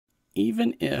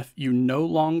Even if you no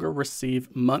longer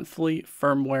receive monthly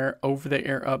firmware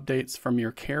over-the-air updates from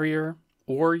your carrier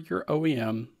or your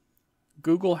OEM,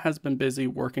 Google has been busy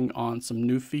working on some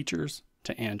new features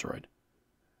to Android.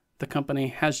 The company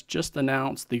has just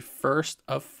announced the first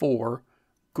of 4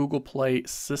 Google Play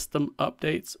system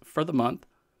updates for the month,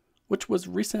 which was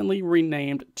recently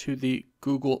renamed to the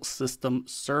Google System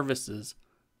Services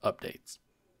updates.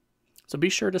 So be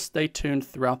sure to stay tuned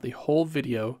throughout the whole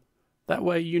video. That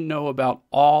way you know about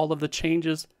all of the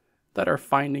changes that are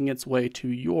finding its way to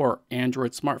your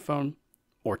Android smartphone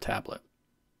or tablet.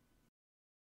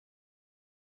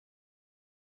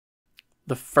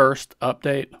 The first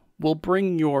update will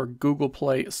bring your Google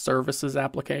Play Services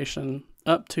application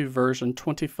up to version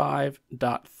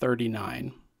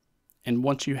 25.39. And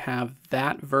once you have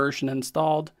that version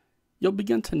installed, you'll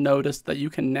begin to notice that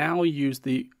you can now use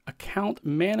the account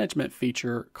management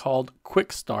feature called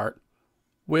Quick Start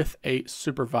with a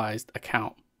supervised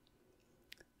account.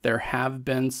 There have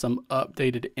been some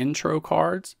updated intro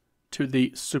cards to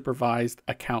the supervised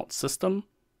account system,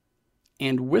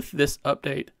 and with this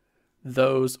update,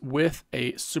 those with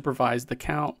a supervised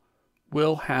account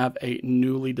will have a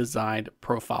newly designed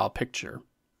profile picture.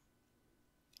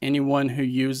 Anyone who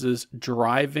uses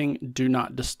driving do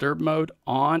not disturb mode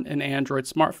on an Android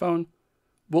smartphone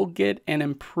will get an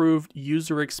improved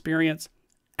user experience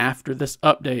after this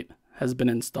update has been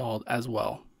installed as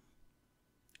well.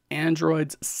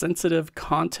 Android's sensitive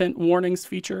content warnings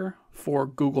feature for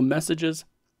Google Messages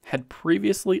had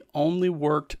previously only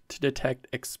worked to detect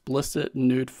explicit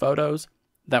nude photos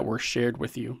that were shared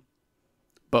with you.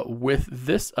 But with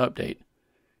this update,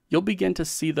 you'll begin to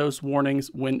see those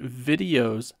warnings when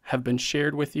videos have been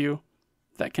shared with you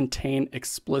that contain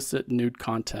explicit nude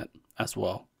content as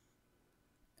well.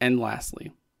 And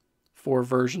lastly, for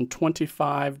version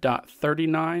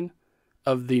 25.39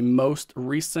 of the most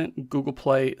recent Google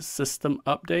Play system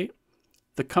update,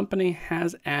 the company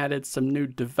has added some new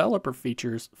developer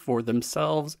features for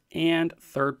themselves and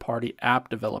third-party app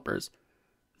developers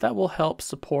that will help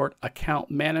support account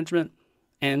management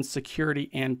and security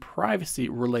and privacy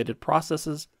related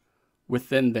processes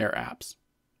within their apps.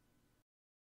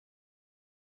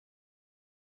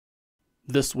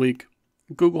 This week,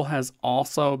 Google has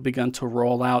also begun to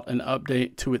roll out an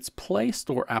update to its Play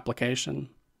Store application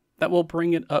that will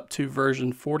bring it up to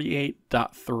version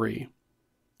 48.3.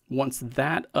 Once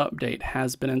that update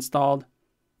has been installed,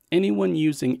 anyone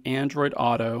using Android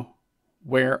Auto,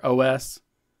 Wear OS,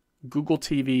 Google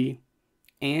TV,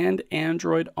 and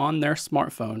Android on their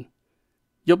smartphone,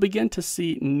 you'll begin to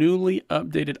see newly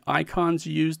updated icons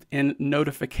used in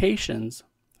notifications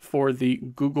for the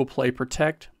Google Play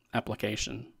Protect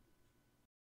application.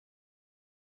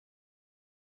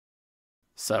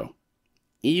 So,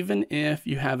 even if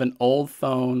you have an old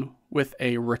phone with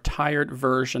a retired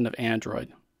version of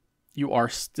Android, you are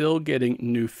still getting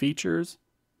new features,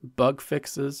 bug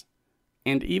fixes,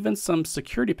 and even some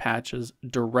security patches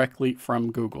directly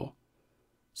from Google.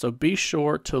 So be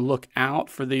sure to look out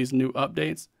for these new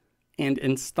updates and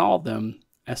install them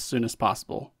as soon as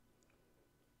possible.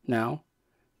 Now,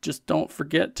 just don't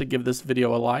forget to give this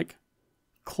video a like,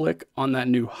 click on that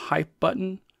new hype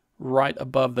button right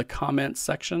above the comments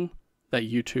section that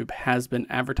YouTube has been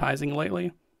advertising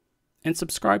lately, and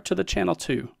subscribe to the channel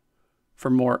too for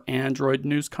more Android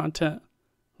news content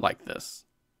like this.